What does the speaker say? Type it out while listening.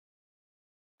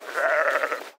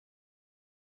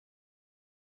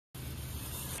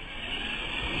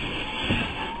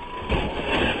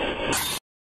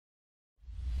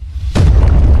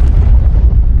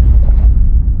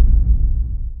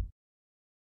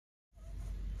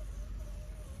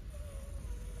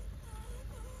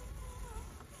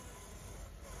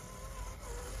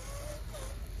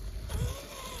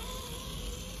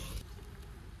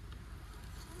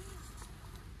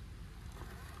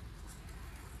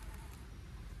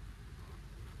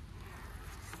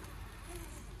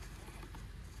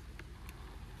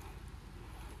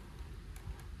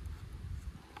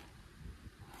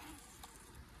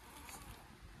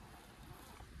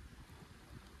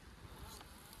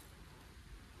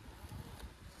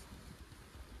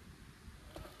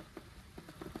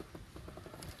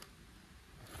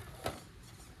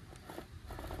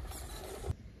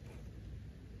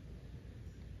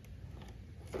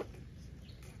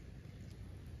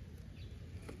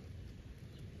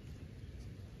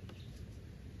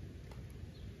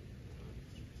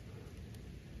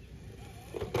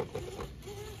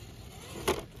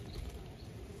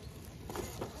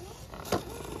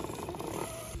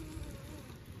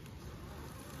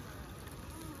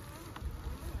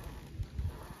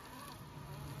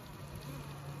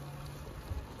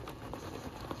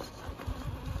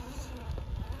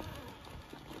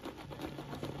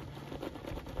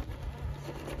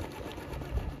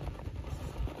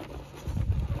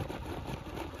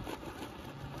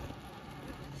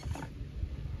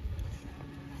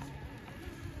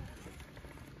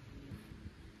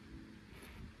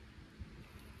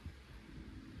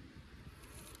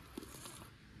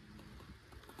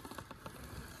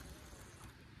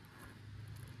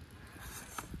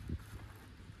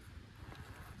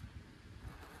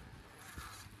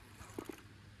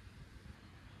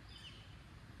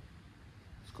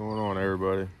going on,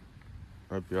 everybody?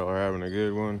 Hope y'all are having a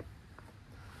good one.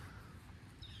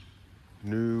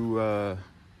 New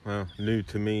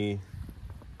to me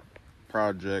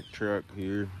project truck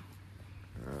here.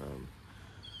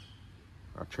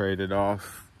 I traded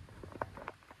off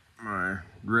my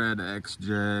red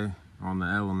XJ on the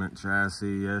Element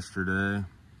chassis yesterday.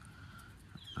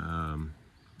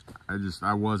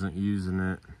 I wasn't using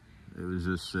it. It was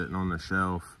just sitting on the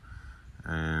shelf,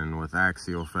 and with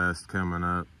Axial Fest coming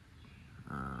up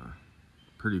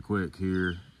pretty quick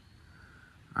here,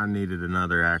 I needed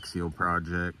another axial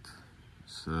project.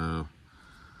 So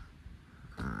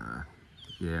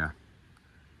yeah,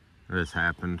 this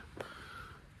happened.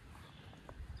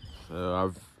 So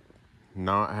I've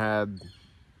not had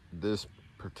this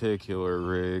particular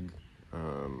rig.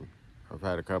 I've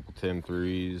had a couple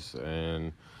 10.3s,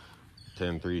 and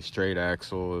 10.3 straight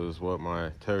axle is what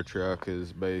my tow truck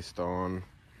is based on,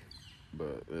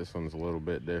 but this one's a little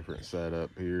bit different setup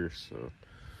here. So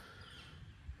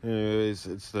anyways,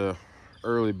 it's the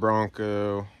early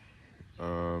Bronco.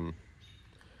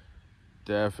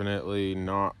 Definitely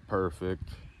not perfect,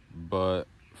 but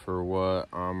for what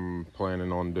I'm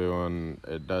planning on doing,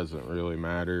 it doesn't really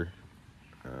matter.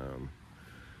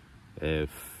 If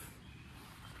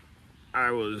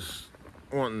I was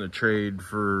wanting to trade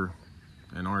for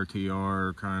an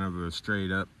RTR, kind of a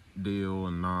straight up deal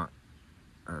and not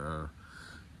a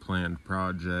planned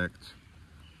project,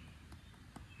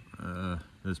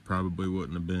 this probably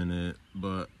wouldn't have been it.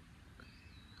 But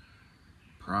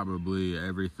probably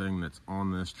everything that's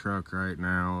on this truck right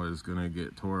now is gonna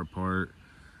get tore apart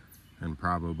and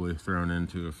probably thrown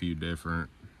into a few different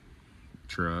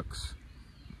trucks.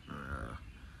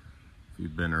 If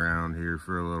you've been around here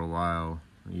for a little while,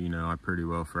 you know I pretty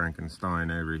well Frankenstein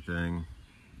everything.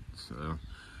 So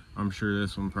I'm sure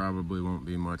this one probably won't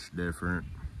be much different.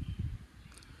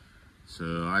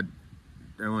 So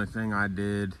the only thing I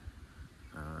did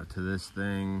to this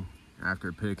thing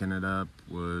after picking it up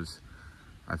was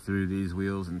I threw these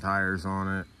wheels and tires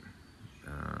on it.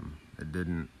 It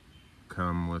didn't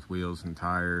come with wheels and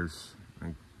tires. I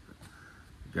think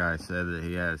the guy said that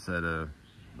he had a set of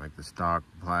like the stock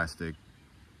plastic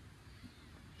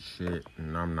shit,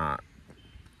 and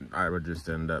I would just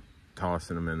end up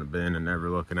tossing them in the bin and never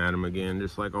looking at them again,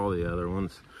 just like all the other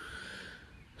ones.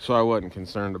 So I wasn't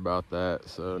concerned about that.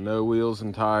 So no wheels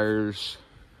and tires,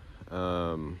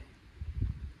 no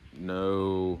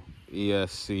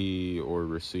ESC or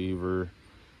receiver,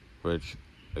 which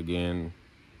again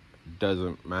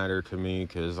doesn't matter to me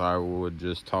because I would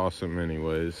just toss them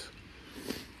anyways.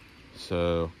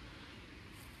 So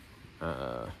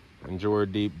Enjoy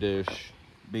deep dish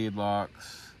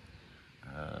beadlocks,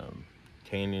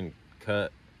 canyon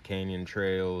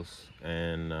trails,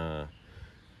 and I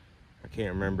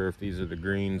can't remember if these are the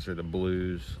greens or the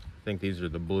blues. I think these are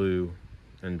the blue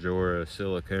Endura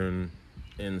silicone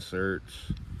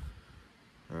inserts.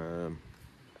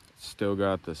 Still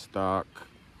got the stock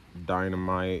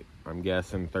Dynamite, I'm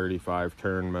guessing 35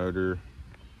 turn motor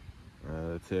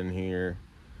that's in here.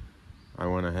 I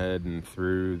went ahead and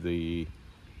threw the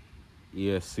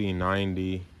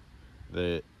ESC90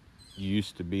 that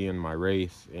used to be in my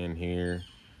Wraith in here,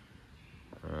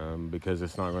 because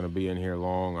it's not going to be in here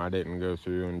long. I didn't go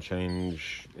through and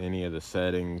change any of the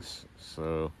settings,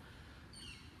 so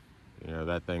you know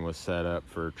that thing was set up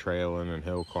for trailing and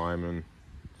hill climbing.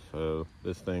 So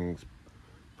this thing's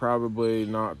probably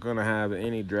not going to have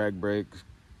any drag brakes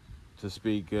to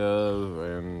speak of,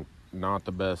 and not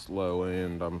the best low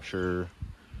end, I'm sure,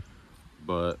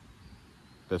 but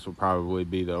this will probably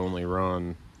be the only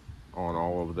run on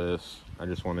all of this. I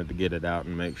just wanted to get it out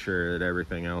and make sure that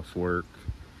everything else worked.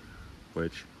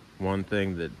 Which, one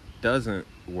thing that doesn't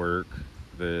work,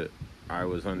 that I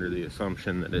was under the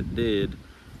assumption that it did,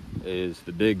 is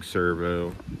the dig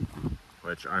servo,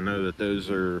 which I know that those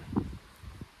are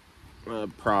a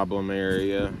problem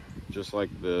area, just like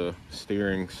the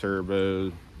steering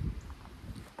servo,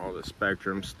 all the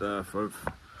Spectrum stuff. I've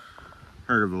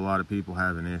heard of a lot of people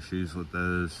having issues with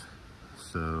those.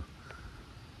 So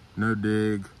no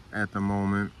dig at the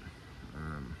moment,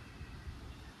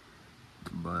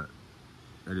 but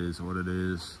it is what it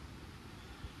is.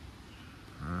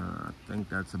 I think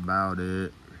that's about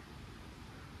it.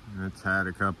 It's had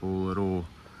a couple little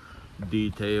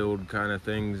detailed kind of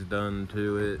things done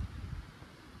to it.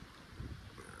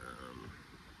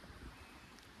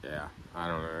 Yeah, I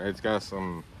don't know. It's got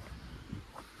some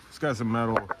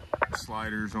metal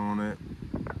sliders on it,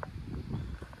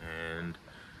 and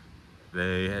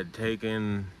they had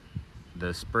taken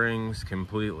the springs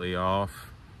completely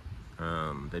off.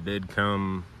 They did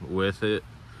come with it,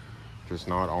 just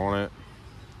not on it.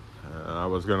 I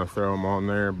was gonna throw them on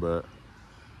there, but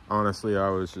honestly, I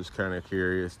was just kind of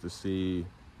curious to see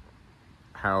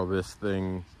how this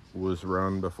thing was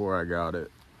run before I got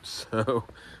it. So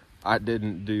I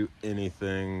didn't do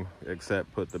anything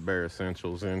except put the bare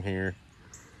essentials in here.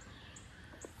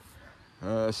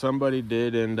 Somebody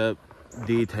did end up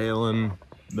detailing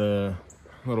the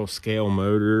little scale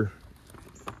motor.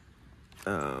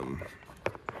 I'm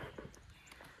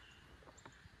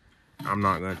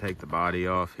not going to take the body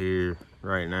off here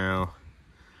right now,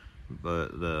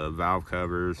 but the valve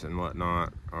covers and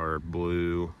whatnot are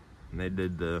blue. And they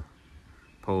did the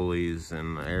pulleys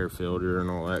and the air filter and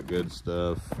all that good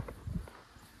stuff.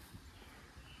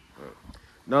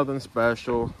 Nothing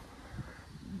special,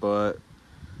 but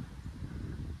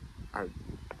I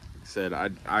said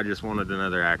I just wanted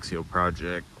another axial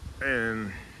project,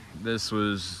 and this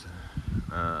was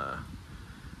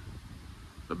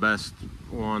the best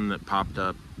one that popped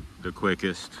up the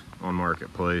quickest on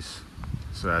Marketplace,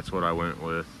 so that's what I went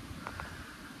with.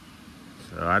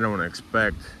 So I don't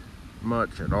expect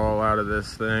much at all out of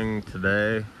this thing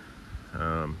today.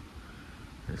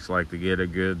 Just like to get a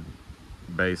good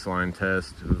baseline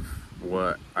test of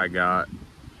what I got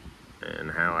and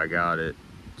how I got it.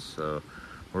 So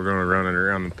we're gonna run it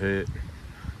around the pit.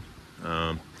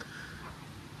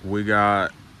 We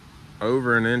got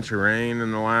over an inch of rain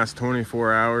in the last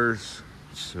 24 hours,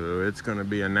 so it's gonna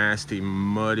be a nasty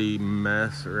muddy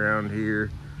mess around here,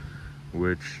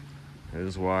 which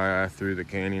is why I threw the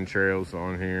canyon trails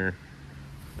on here.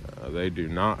 They do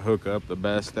not hook up the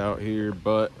best out here,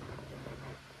 but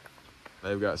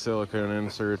they've got silicone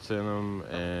inserts in them,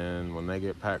 and when they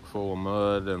get packed full of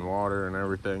mud and water and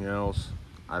everything else,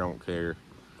 I don't care.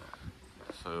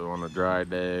 So on a dry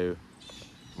day,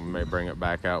 we may bring it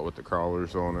back out with the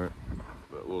crawlers on it,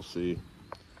 but we'll see.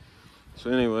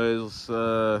 So anyways, let's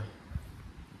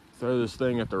throw this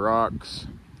thing at the rocks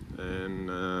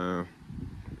and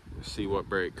see what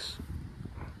breaks.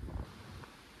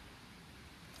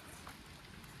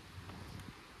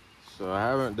 So I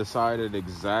haven't decided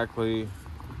exactly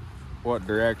what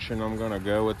direction I'm gonna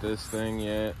go with this thing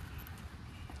yet.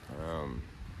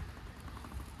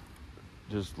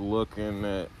 Just looking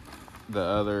at the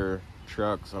other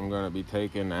trucks I'm gonna be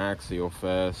taking to Axial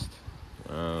Fest.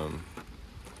 Want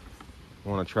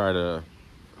to try to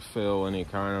fill any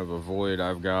kind of a void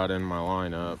I've got in my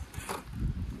lineup.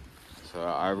 So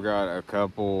I've got a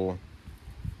couple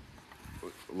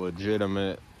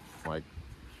legitimate like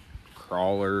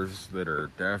crawlers that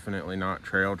are definitely not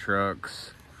trail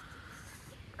trucks.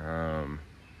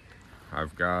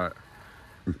 I've got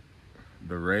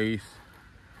the Wraith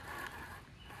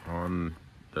on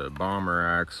the bomber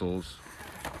axles,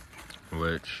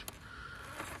 which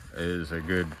is a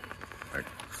good like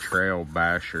trail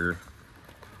basher.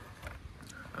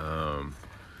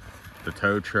 The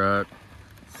tow truck,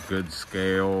 good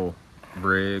scale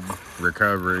rig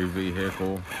recovery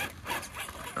vehicle.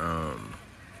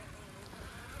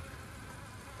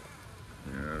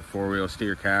 Four-wheel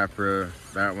steer Capra,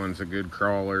 that one's a good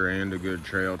crawler and a good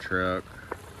trail truck.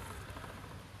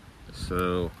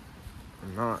 So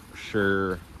I'm not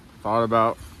sure. Thought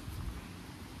about,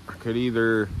 I could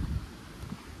either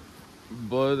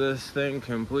blow this thing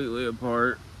completely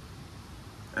apart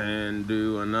and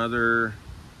do another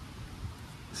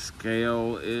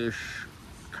scale-ish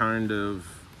kind of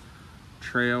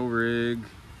trail rig,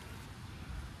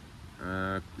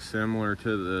 similar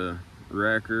to the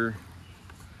Wrecker,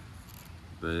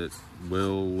 that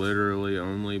will literally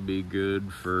only be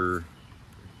good for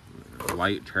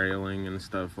light trailing and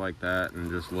stuff like that and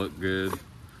just look good.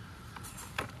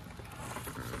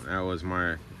 That was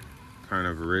my kind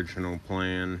of original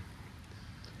plan,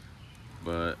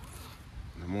 but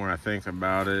the more I think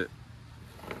about it,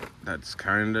 that's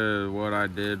kind of what I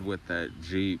did with that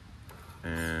Jeep,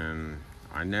 and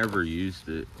I never used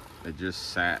it. It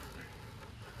just sat.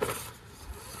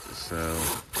 So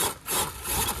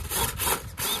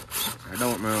I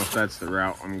don't know if that's the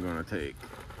route I'm gonna take.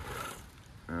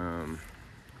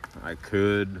 I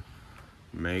could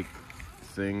make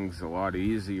things a lot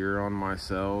easier on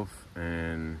myself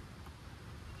and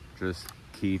just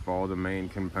keep all the main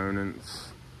components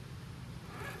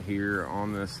here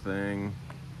on this thing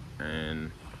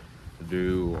and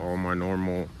do all my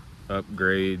normal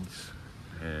upgrades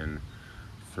and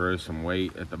throw some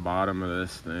weight at the bottom of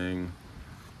this thing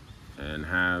and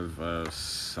have a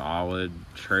solid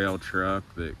trail truck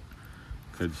that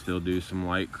could still do some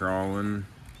light crawling,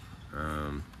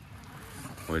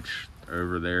 which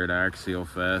over there at Axial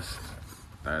Fest,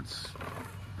 that's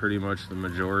pretty much the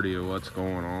majority of what's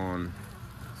going on.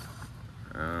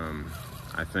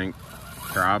 I think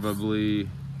probably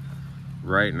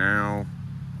right now,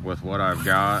 with what I've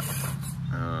got,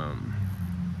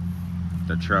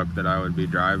 the truck that I would be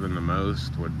driving the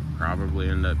most would probably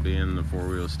end up being the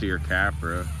 4-wheel steer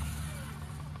Capra,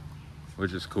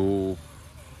 which is cool,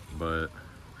 but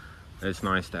it's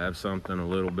nice to have something a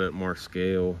little bit more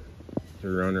scale to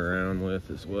run around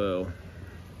with as well.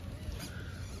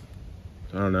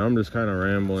 I don't know, I'm just kind of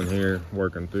rambling here,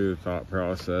 working through the thought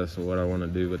process of what I want to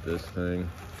do with this thing.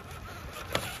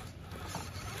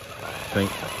 I think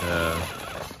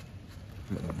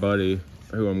my buddy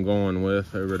who I'm going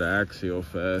with over to Axial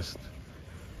Fest,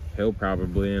 he'll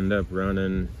probably end up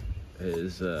running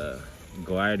his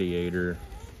Gladiator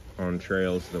on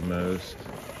trails the most.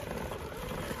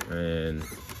 And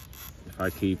if I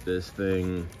keep this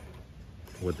thing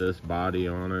with this body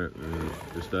on it and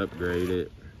just upgrade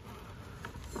it,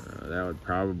 that would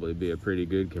probably be a pretty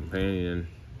good companion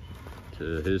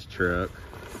to his truck.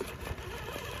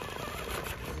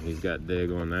 He's got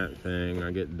dig on that thing. I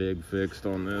get dig fixed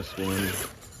on this one.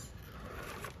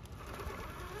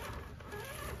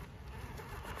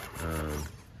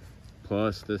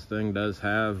 Plus, this thing does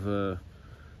have a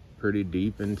pretty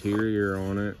deep interior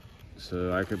on it,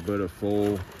 so I could put a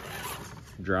full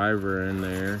driver in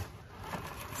there.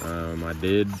 I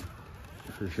did,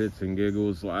 for shits and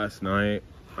giggles, last night.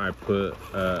 I put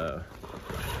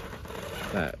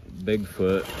that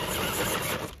Bigfoot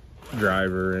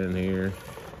driver in here.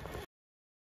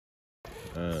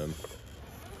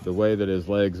 The way that his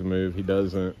legs move, he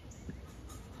doesn't,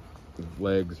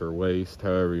 legs or waist,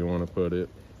 however you want to put it,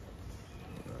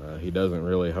 he doesn't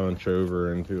really hunch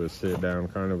over into a sit down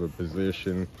kind of a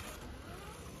position,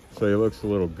 so he looks a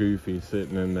little goofy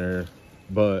sitting in there,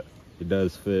 but he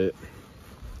does fit,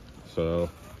 so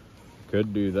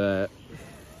could do that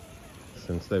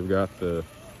since they've got the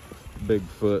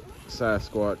Bigfoot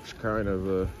Sasquatch kind of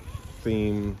a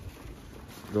theme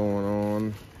going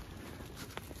on.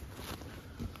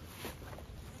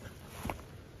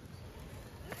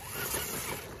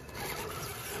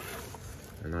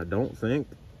 And I don't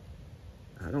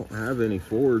have any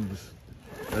Fords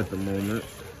at the moment.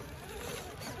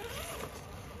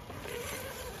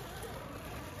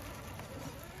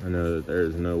 I know that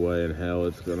there's no way in hell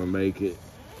it's gonna make it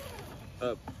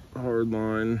up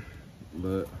hardline,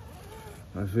 but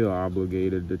I feel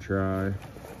obligated to try.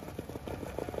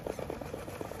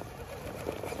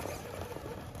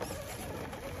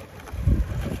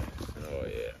 Oh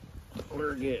yeah,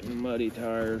 we're getting muddy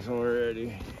tires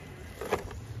already.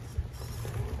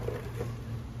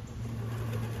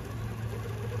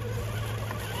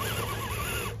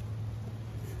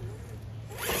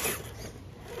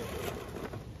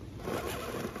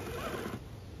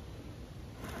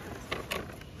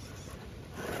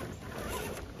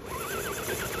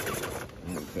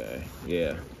 Okay,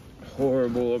 yeah,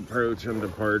 horrible approach and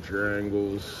departure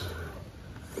angles,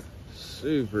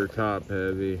 super top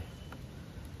heavy.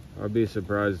 I'll be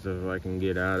surprised if I can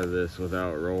get out of this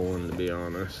without rolling, to be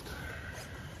honest.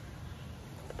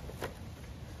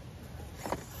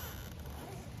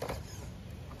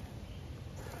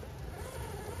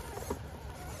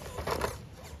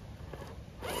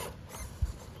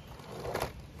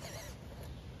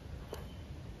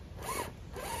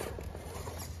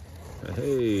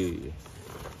 Hey,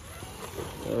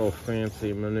 little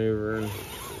fancy maneuvering,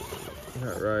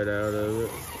 got right out of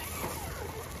it.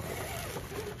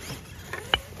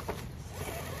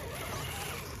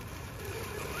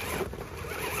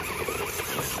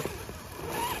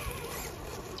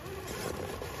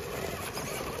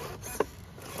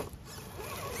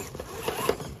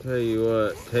 Tell you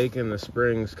what, taking the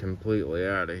springs completely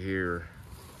out of here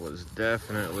was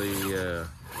definitely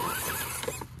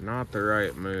not the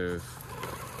right move.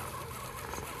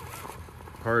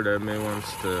 Part of me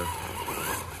wants to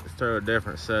throw a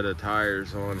different set of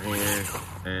tires on here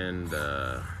and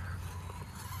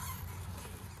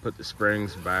put the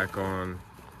springs back on.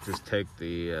 Just take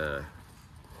the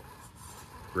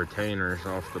retainers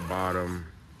off the bottom.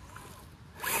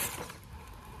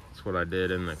 That's what I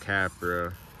did in the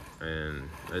Capra, and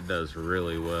it does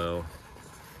really well.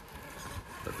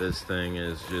 But this thing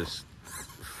is just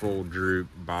full droop,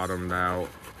 bottomed out,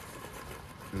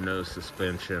 no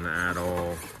suspension at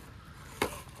all.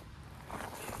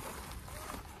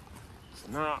 It's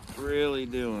not really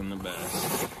doing the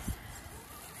best.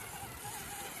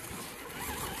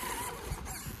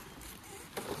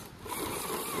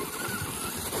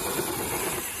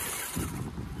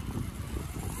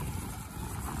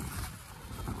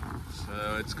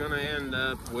 So it's gonna end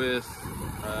up with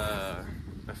a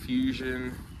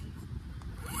Fusion.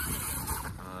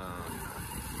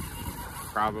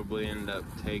 Probably end up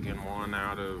taking one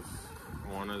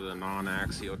one of the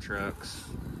non-axial trucks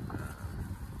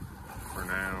for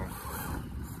now.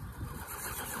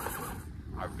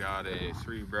 I've got a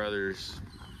Three Brothers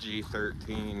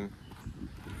G13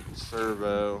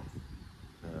 servo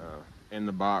in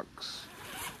the box,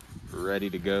 ready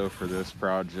to go for this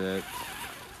project.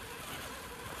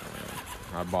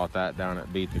 I bought that down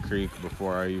at Beat the Creek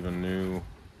before I even knew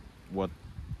what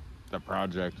the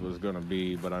project was going to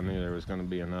be, but I knew there was going to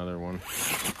be another one.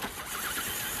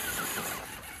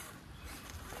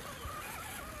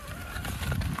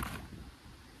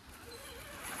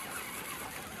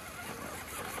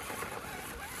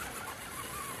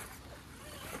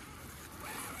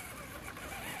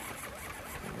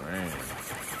 Man,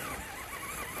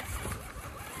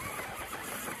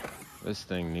 this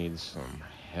thing needs some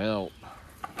help.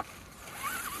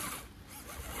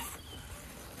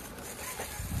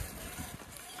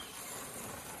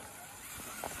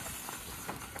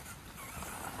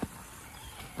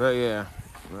 But yeah,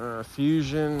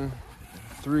 Fusion,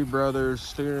 Three Brothers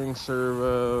steering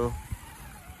servo.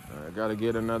 Got to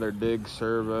get another dig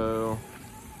servo.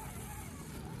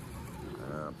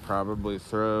 Probably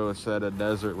throw a set of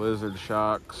Desert Lizard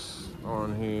shocks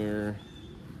on here,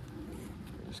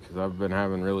 just because I've been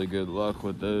having really good luck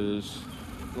with those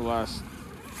the last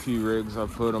few rigs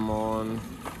I've put them on.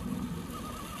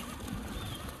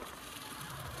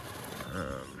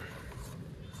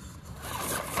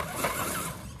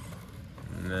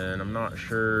 And then I'm not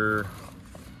sure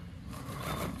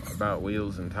about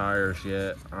wheels and tires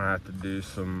yet. I have to do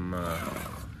some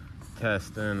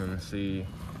testing and see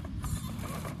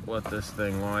what this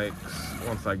thing likes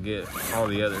once I get all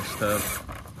the other stuff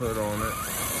put on it.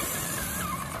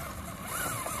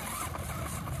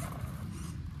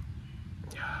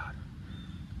 God.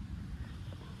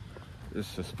 This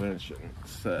suspension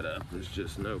setup is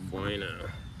just no bueno.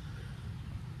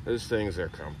 Those things are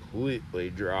completely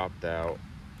dropped out.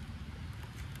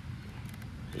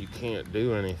 You can't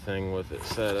do anything with it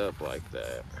set up like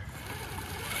that.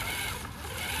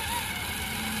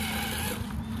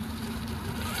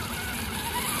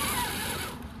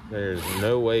 There's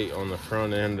no weight on the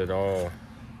front end at all.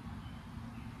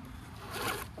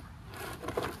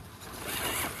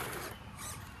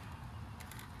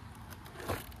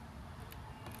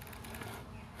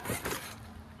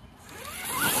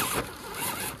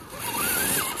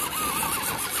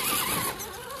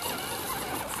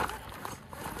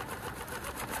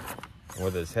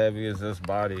 With as heavy as this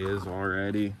body is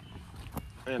already,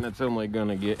 and it's only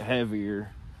gonna get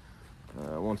heavier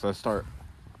once I start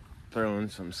throwing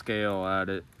some scale at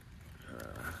it.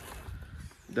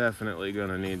 Definitely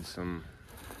gonna need some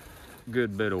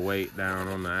good bit of weight down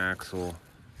on the axle.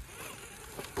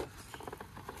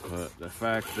 But the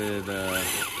fact that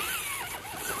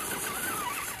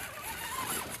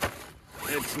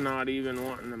it's not even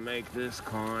wanting to make this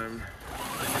climb,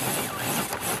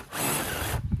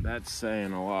 that's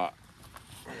saying a lot.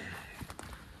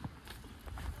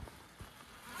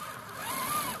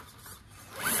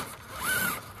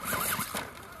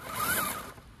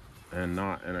 And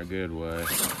not in a good way.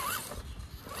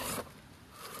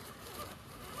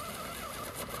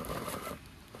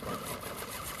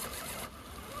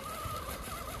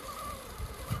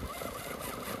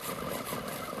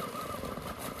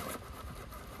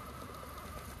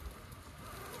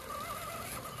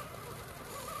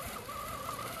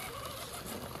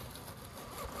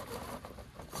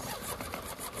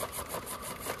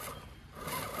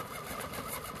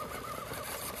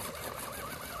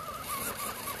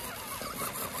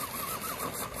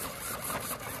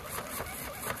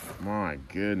 My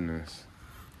goodness.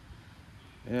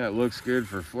 Yeah, it looks good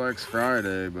for Flex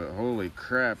Friday, but holy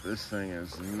crap, this thing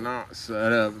is not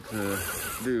set up to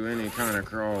do any kind of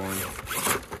crawling.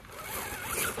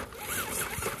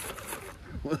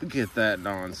 Look at that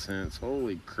nonsense.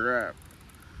 Holy crap.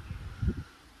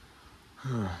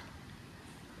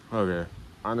 Okay,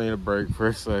 I need a break for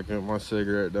a second. My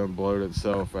cigarette done blowed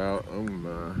itself out.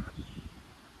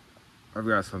 I've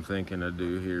got some thinking to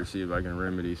do here, see if I can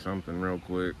remedy something real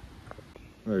quick.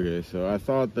 Okay, so I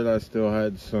thought that I still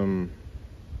had some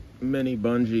mini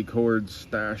bungee cords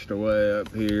stashed away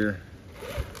up here.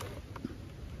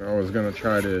 I was gonna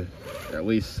try to at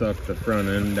least suck the front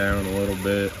end down a little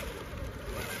bit,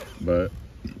 but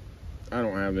I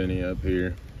don't have any up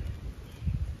here.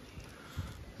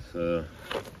 So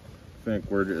I think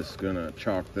we're just gonna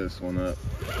chalk this one up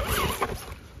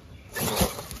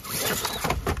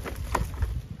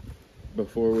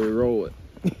before we roll it.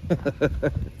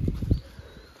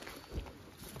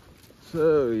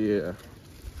 So yeah,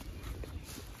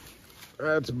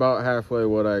 that's about halfway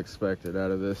what I expected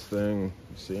out of this thing.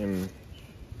 Seeing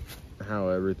how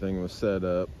everything was set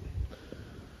up.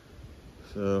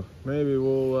 So maybe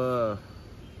we'll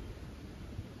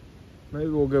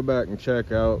go back and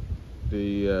check out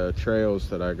the trails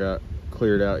that I got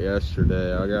cleared out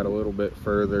yesterday. I got a little bit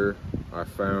further. I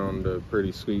found a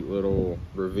pretty sweet little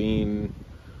ravine,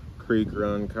 creek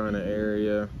run kind of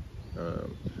area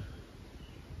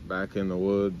back in the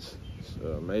woods.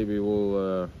 So maybe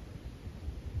we'll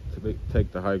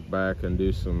take the hike back and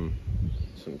do some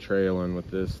trailing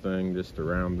with this thing just to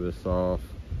round this off.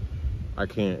 I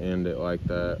can't end it like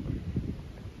that.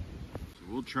 So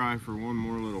we'll try for one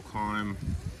more little climb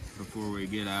before we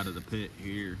get out of the pit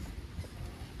here,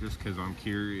 just because I'm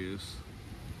curious.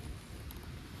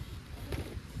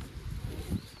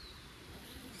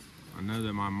 I know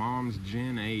that my mom's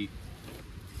Gen 8,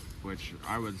 which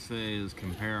I would say is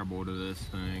comparable to this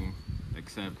thing,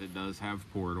 except it does have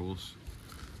portals.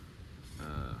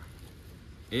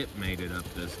 It made it up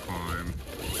this climb,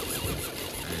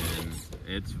 and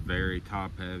it's very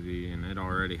top heavy, and it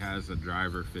already has a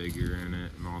driver figure in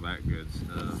it and all that good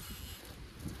stuff.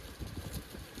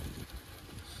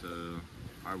 So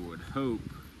I would hope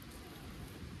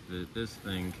that this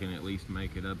thing can at least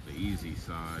make it up the easy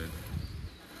side.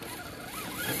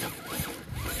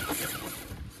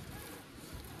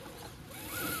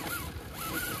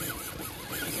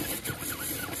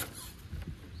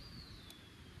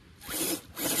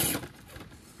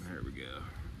 There we go.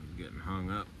 I'm getting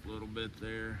hung up a little bit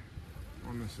there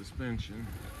on the suspension.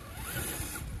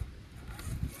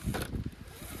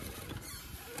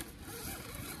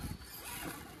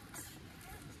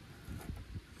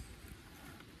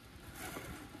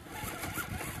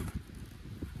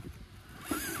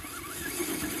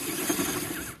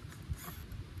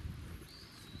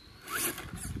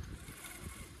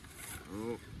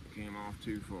 Oh, came off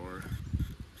too far.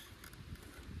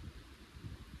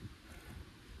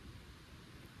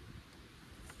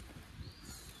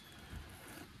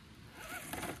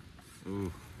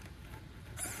 Ooh.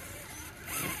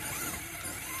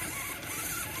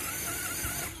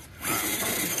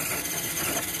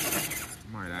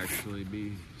 Might actually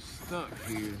be stuck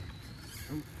here.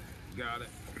 Oh, got it.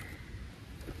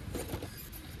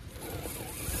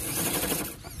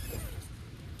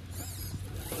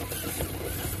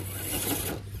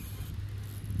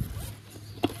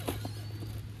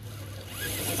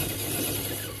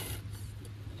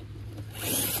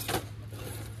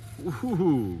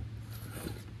 Ooh.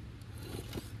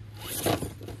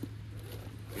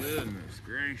 Goodness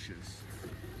gracious.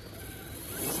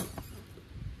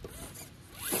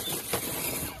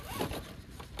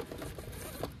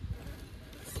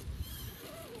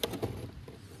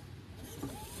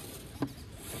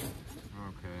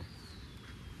 Okay.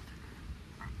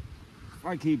 If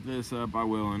I keep this up, I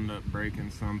will end up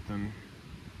breaking something.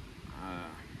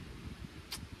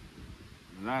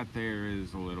 That there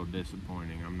is a little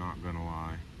disappointing, I'm not gonna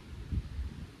lie.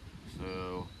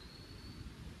 So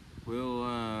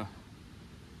we'll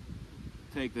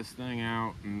take this thing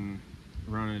out and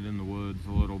run it in the woods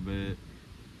a little bit,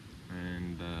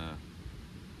 and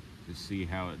just see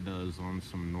how it does on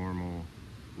some normal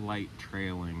light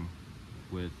trailing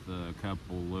with a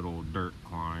couple little dirt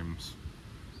climbs.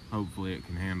 Hopefully it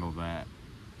can handle that.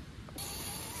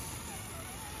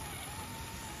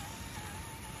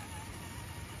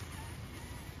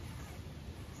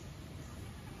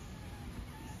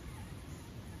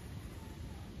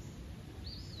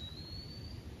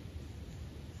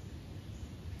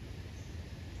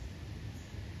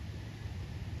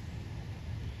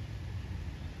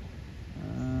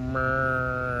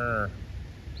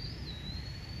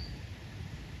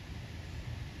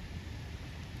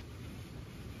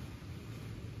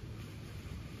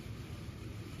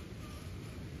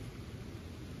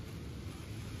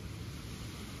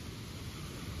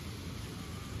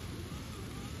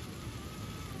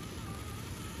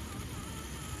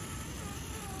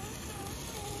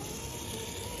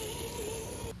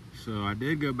 So I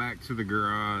did go back to the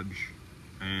garage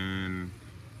and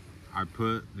I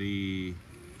put the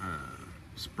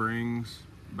springs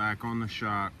back on the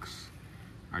shocks.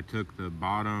 I took the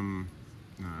bottom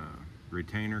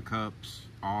retainer cups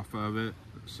off of it,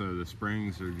 so the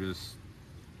springs are just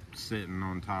sitting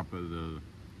on top of the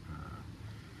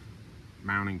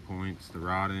mounting points, the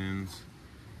rod ends.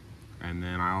 And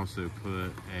then I also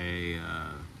put a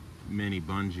mini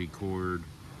bungee cord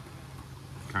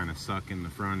kind of sucking the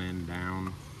front end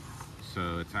down,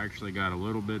 so it's actually got a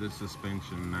little bit of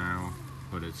suspension now,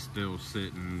 but it's still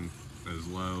sitting as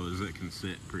low as it can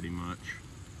sit pretty much.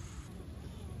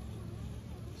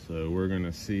 So we're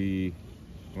gonna see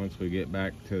once we get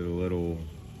back to the little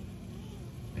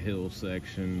hill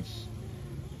sections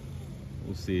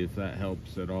we'll see if that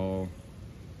helps at all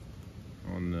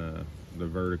on the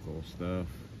vertical stuff.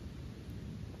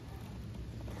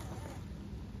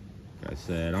 Like I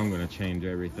said, I'm going to change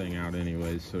everything out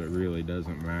anyways, so it really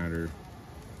doesn't matter.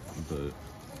 But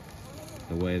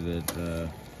the way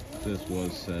that this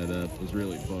was set up was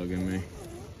really bugging me.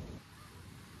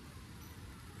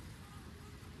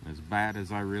 As bad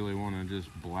as I really want to just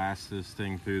blast this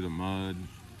thing through the mud,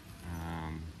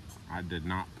 I did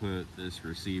not put this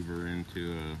receiver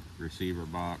into a receiver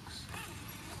box.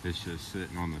 It's just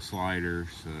sitting on the slider,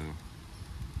 so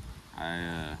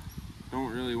I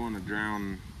don't really want to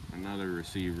drown another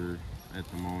receiver at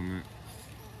the moment.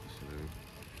 So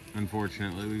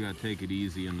unfortunately, we got to take it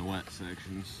easy in the wet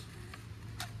sections.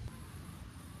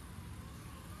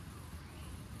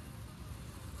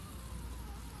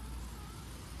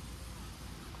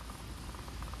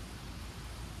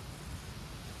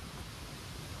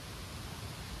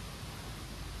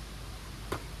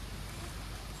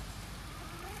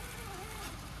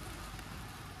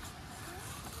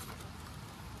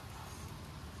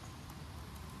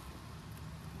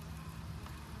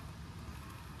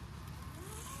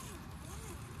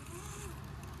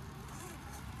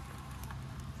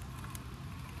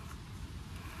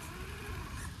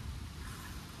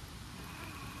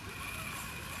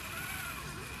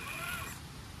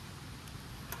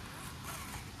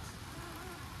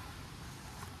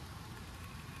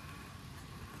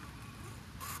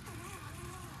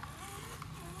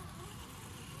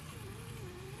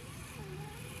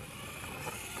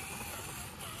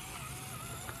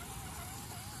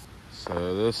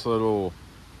 So this little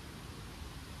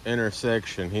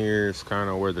intersection here is kind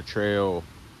of where the trail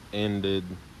ended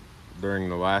during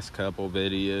the last couple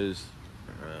videos.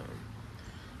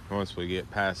 Once we get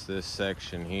past this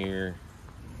section here,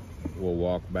 we'll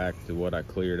walk back to what I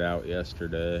cleared out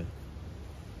yesterday.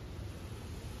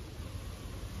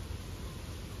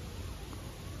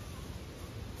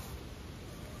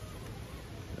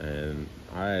 And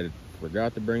I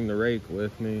forgot to bring the rake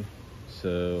with me,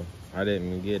 so I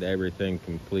didn't get everything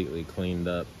completely cleaned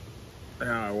up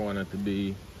how I want it to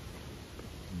be,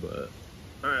 but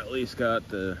I at least got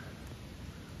the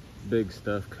big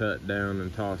stuff cut down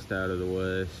and tossed out of the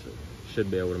way, so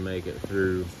should be able to make it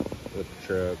through with the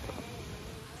truck.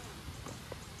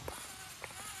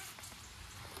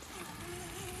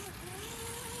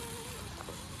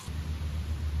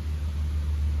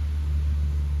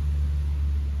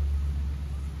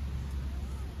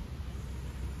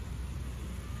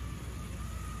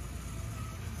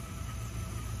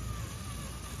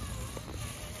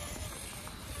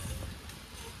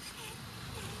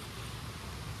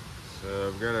 So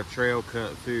I've got a trail cut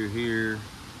through here,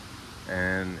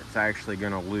 and it's actually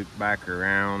going to loop back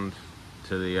around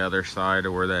to the other side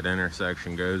of where that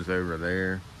intersection goes over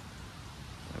there.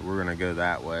 We're going to go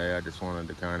that way. I just wanted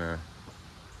to kind of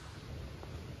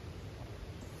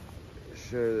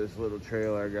show this little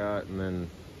trail I got, and then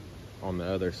on the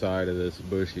other side of this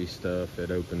bushy stuff, it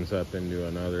opens up into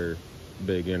another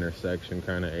big intersection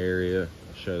kind of area.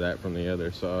 I'll show that from the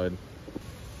other side.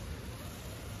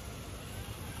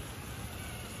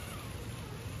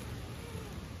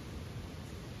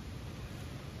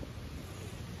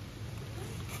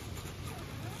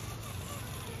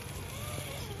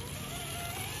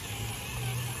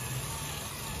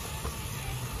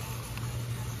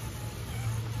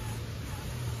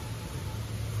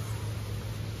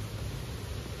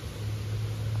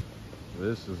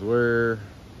 This is where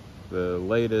the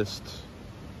latest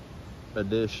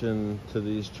addition to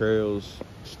these trails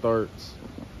starts.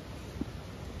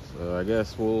 So I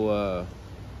guess we'll, I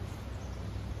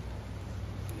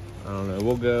don't know,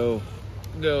 we'll go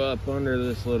up under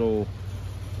this little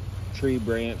tree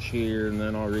branch here, and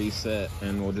then I'll reset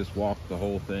and we'll just walk the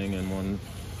whole thing in one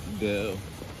go.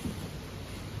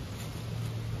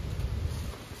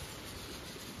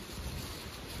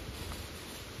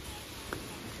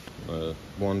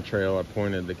 One trail I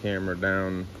pointed the camera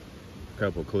down a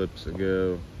couple clips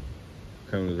ago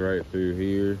comes right through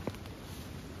here,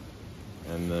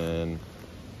 and then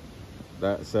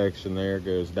that section there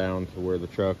goes down to where the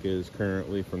truck is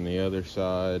currently from the other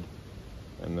side,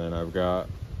 and then I've got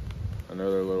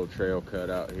another little trail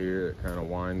cut out here that kind of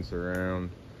winds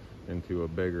around into a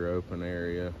bigger open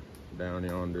area down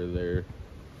yonder there.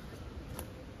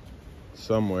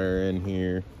 Somewhere in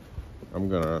here I'm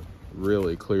gonna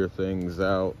really clear things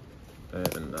out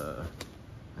and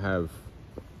have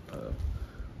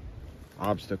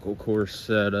obstacle course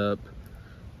set up,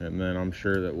 and then I'm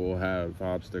sure that we'll have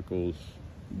obstacles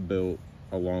built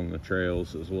along the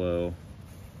trails as well.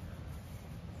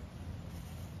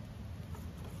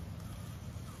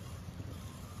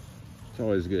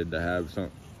 always good to have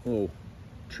some little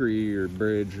tree or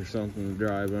bridge or something to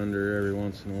drive under every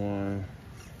once in a while.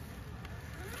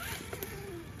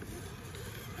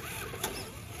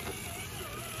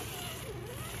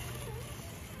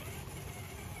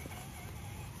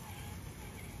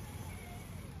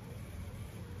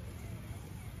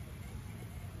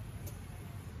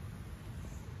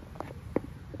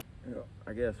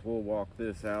 I guess we'll walk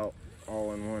this out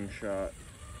all in one shot.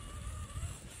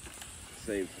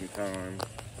 Save some time.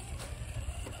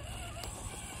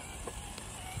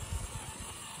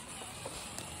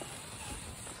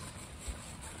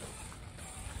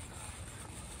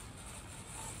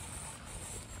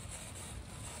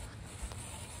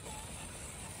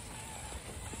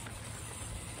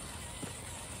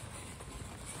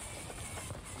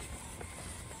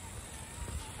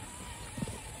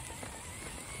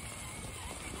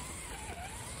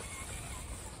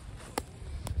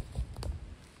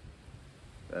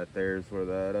 That there's where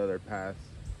that other path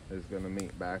is going to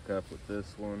meet back up with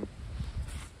this one.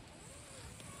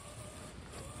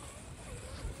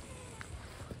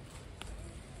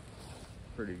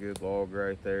 Pretty good log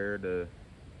right there to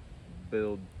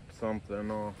build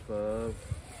something off of.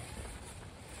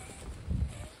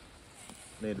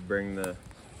 Need to bring the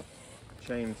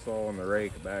chainsaw and the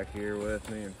rake back here with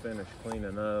me and finish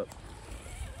cleaning up.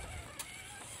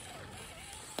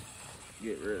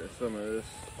 Get rid of some of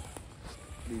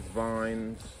these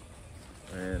vines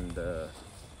and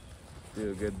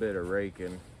do a good bit of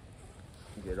raking.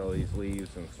 Get all these leaves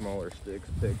and smaller sticks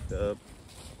picked up.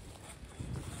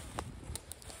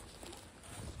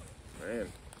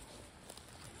 Man,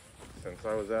 since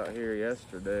I was out here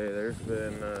yesterday, there's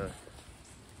been at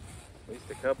least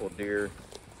a couple deer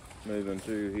moving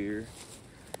through here.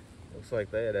 Looks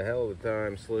like they had a hell of a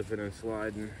time slipping and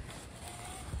sliding.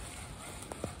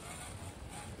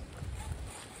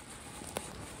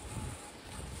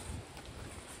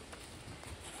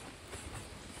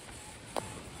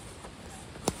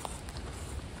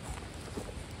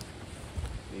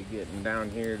 Getting down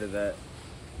here to that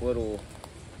little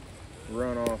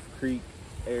runoff creek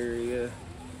area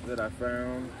that I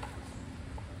found.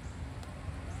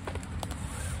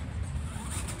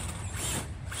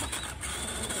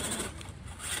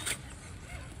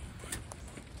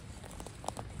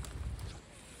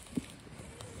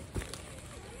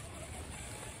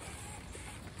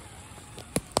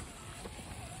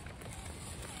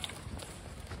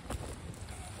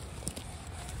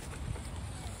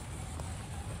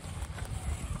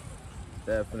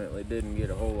 Definitely didn't get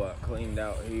a whole lot cleaned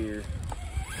out here.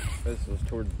 This was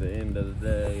towards the end of the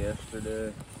day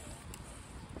yesterday.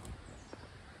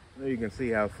 You can see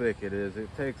how thick it is. It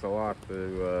takes a lot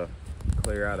to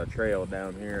clear out a trail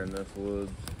down here in this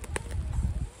woods.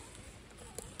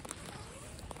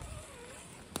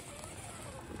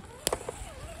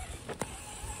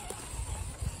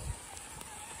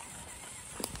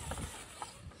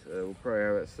 So we'll probably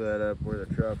have it set up where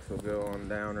the trucks will go on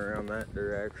down around that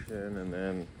direction, and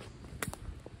then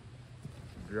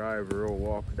the driver will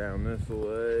walk down this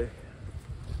way.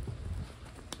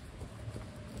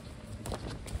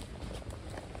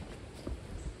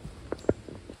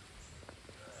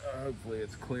 Hopefully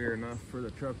it's clear enough for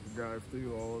the truck to drive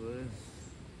through all of this.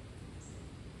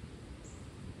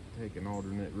 Take an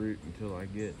alternate route until I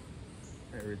get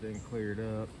everything cleared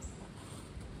up.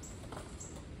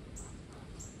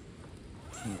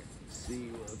 Can't see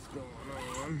what's going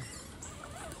on.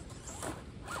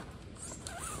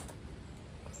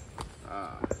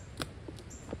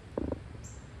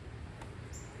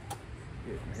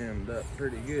 Getting hemmed up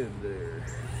pretty good there.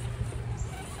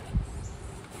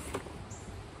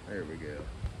 There we go.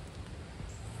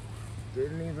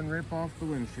 Didn't even rip off the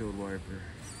windshield wiper.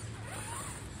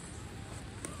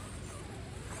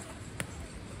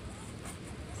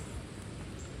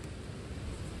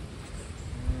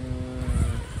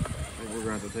 We're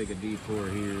going to have to take a detour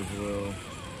here as well.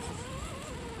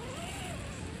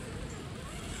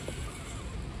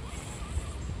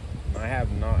 I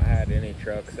have not had any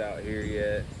trucks out here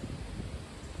yet,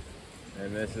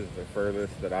 and this is the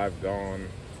furthest that I've gone.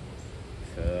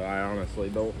 So I honestly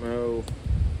don't know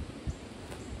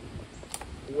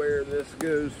where this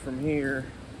goes from here,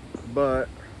 but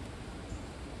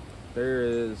there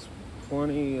is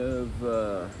plenty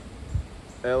of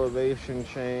elevation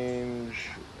change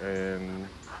and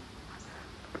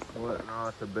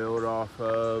whatnot to build off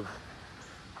of.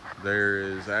 There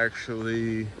is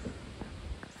actually, I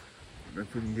don't know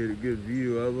if we can get a good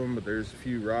view of them, but there's a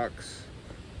few rocks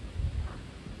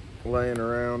laying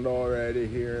around already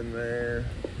here and there.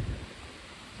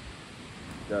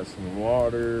 Got some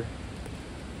water,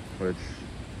 which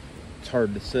It's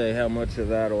hard to say how much of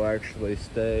that will actually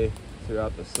stay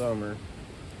throughout the summer.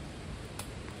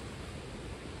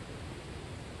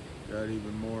 Got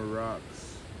even more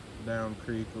rocks down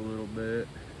creek a little bit,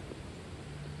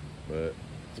 but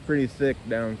it's pretty thick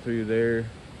down through there.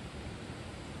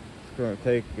 It's going to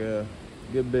take a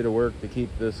good bit of work to keep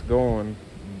this going,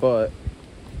 but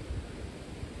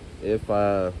if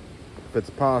it's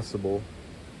possible,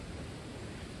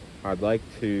 I'd like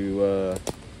to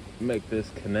make this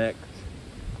connect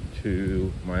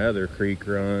to my other creek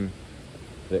run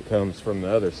that comes from the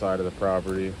other side of the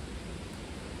property.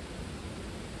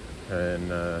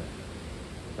 And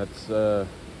that's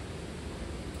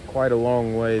quite a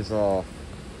long ways off,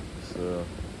 so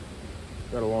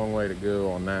got a long way to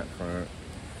go on that front.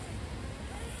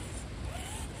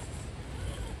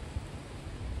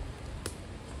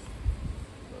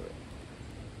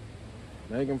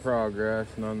 But making progress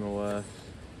nonetheless.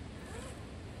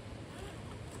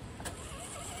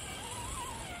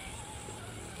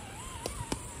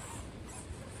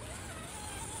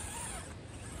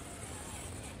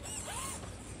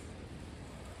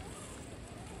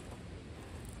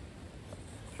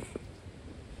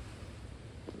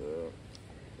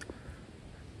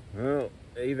 Well,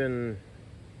 even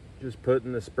just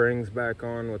putting the springs back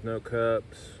on with no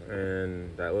cups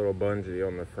and that little bungee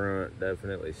on the front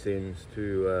definitely seems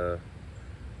to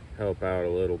help out a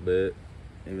little bit,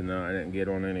 even though I didn't get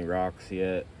on any rocks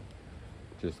yet.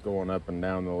 Just going up and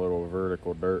down the little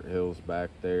vertical dirt hills back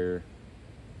there,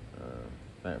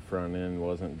 that front end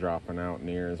wasn't dropping out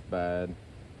near as bad.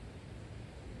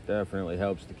 Definitely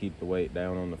helps to keep the weight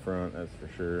down on the front, that's for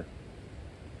sure.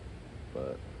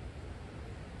 But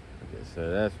like I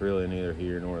said, that's really neither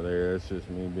here nor there. It's just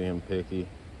me being picky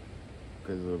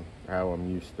because of how I'm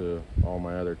used to all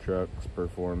my other trucks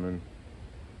performing.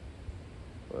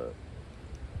 But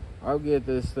I'll get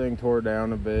this thing tore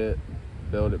down a bit,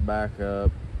 build it back up.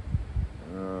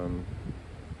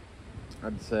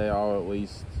 I'd say I'll at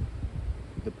least,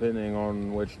 depending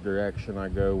on which direction I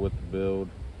go with the build,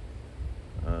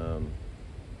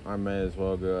 I may as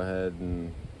well go ahead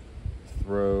and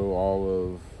throw all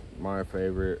of my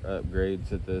favorite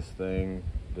upgrades at this thing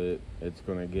that it's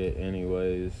going to get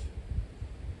anyways,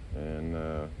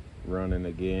 and run it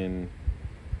again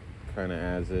kind of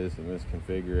as is in this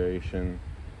configuration.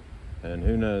 And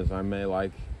who knows, I may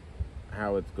like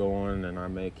how it's going and I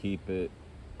may keep it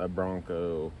a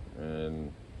Bronco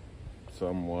and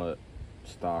somewhat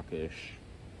stockish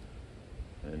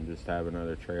and just have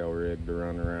another trail rig to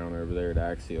run around over there at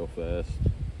Axial Fest.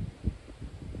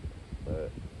 But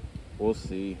we'll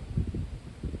see.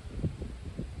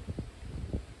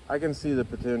 I can see the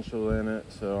potential in it,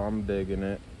 so I'm digging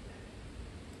it.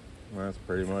 That's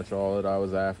pretty much all that I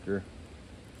was after.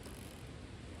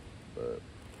 But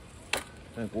I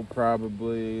think we'll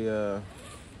probably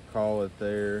call it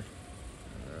there.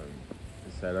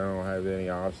 Like I said, I don't have any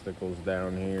obstacles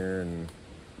down here, and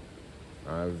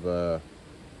I've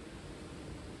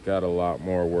got a lot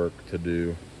more work to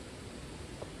do.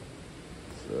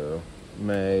 So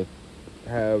may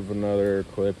have another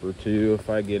clip or two if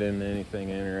I get into anything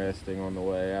interesting on the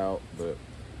way out, but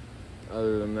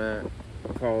other than that,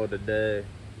 I'll call it a day.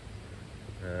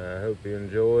 I hope you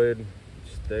enjoyed.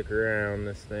 Stick around.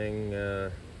 This thing,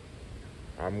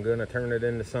 I'm gonna turn it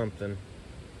into something.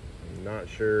 I'm not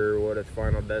sure what its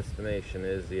final destination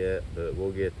is yet, but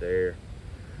we'll get there.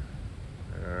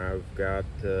 I've got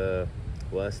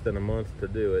less than a month to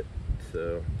do it,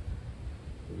 so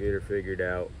we'll get her figured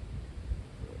out.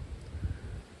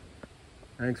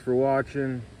 Thanks for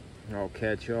watching. I'll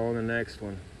catch you all in the next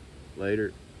one.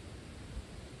 Later.